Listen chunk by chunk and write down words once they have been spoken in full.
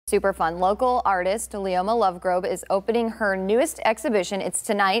Super fun. Local artist Leoma Lovegrove is opening her newest exhibition. It's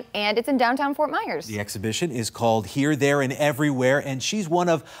tonight, and it's in downtown Fort Myers. The exhibition is called Here, There, and Everywhere, and she's one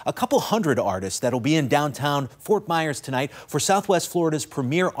of a couple hundred artists that'll be in downtown Fort Myers tonight for Southwest Florida's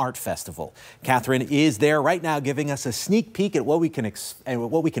premier art festival. Catherine is there right now giving us a sneak peek at what we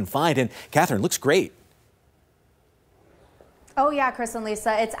can find. And Catherine, looks great. Oh yeah, Chris and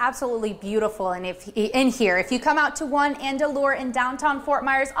Lisa, it's absolutely beautiful. And if you come out to 1 Andelure in downtown Fort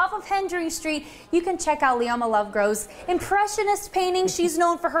Myers off of Hendry Street, you can check out Leoma Lovegrove's impressionist paintings. She's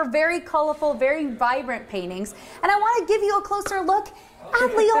known for her very colorful, very vibrant paintings. And I want to give you a closer look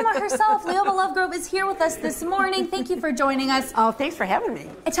at Leoma herself. Leoma Lovegrove is here with us this morning. Thank you for joining us. Oh, tthanks for having me.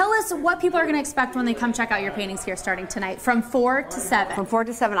 Tell us what people are going to expect when they come check out your paintings here starting tonight from 4 to 7. From 4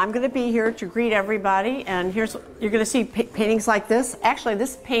 to 7. I'm going to be here to greet everybody, and you're going to see paintings like this. Actually,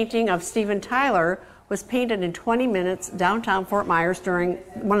 this painting of Steven Tyler was painted in 20 minutes downtown Fort Myers during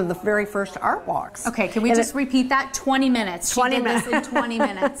one of the very first art walks. Okay, can we just repeat that? 20 minutes. 20 minutes. This in 20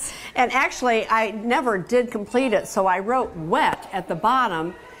 minutes. And actually, I never did complete it, so I wrote wet at the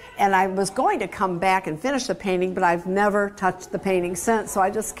bottom, and I was going to come back and finish the painting, but I've never touched the painting since, so I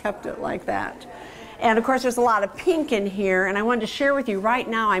just kept it like that. And of course, there's a lot of pink in here, and I wanted to share with you right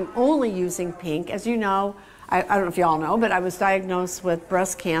now, I'm only using pink. As you know, I don't know if you all know, but I was diagnosed with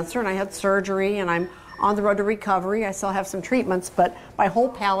breast cancer, and I had surgery, and I'm on the road to recovery. I still have some treatments, but my whole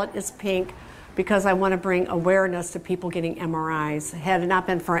palette is pink because I want to bring awareness to people getting MRIs. Had it not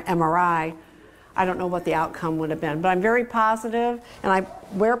been for an MRI, I don't know what the outcome would have been. But I'm very positive, and I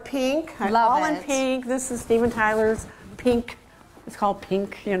wear pink. I'm all in pink. This is Steven Tyler's pink. It's called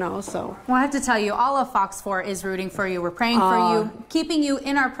pink, you know, so. Well, I have to tell you, all of Fox 4 is rooting for you. We're praying for you, keeping you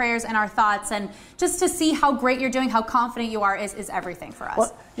in our prayers and our thoughts, and just to see how great you're doing, how confident you are is everything for us.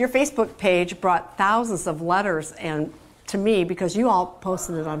 Well, your Facebook page brought thousands of letters and to me because you all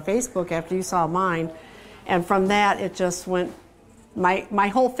posted it on Facebook after you saw mine, and from that it just went, my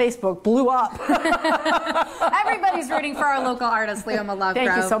whole Facebook blew up. Everybody's rooting for our local artist, Leoma Lovegrove.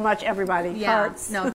 Thank you so much, everybody. Yeah. Hearts. No.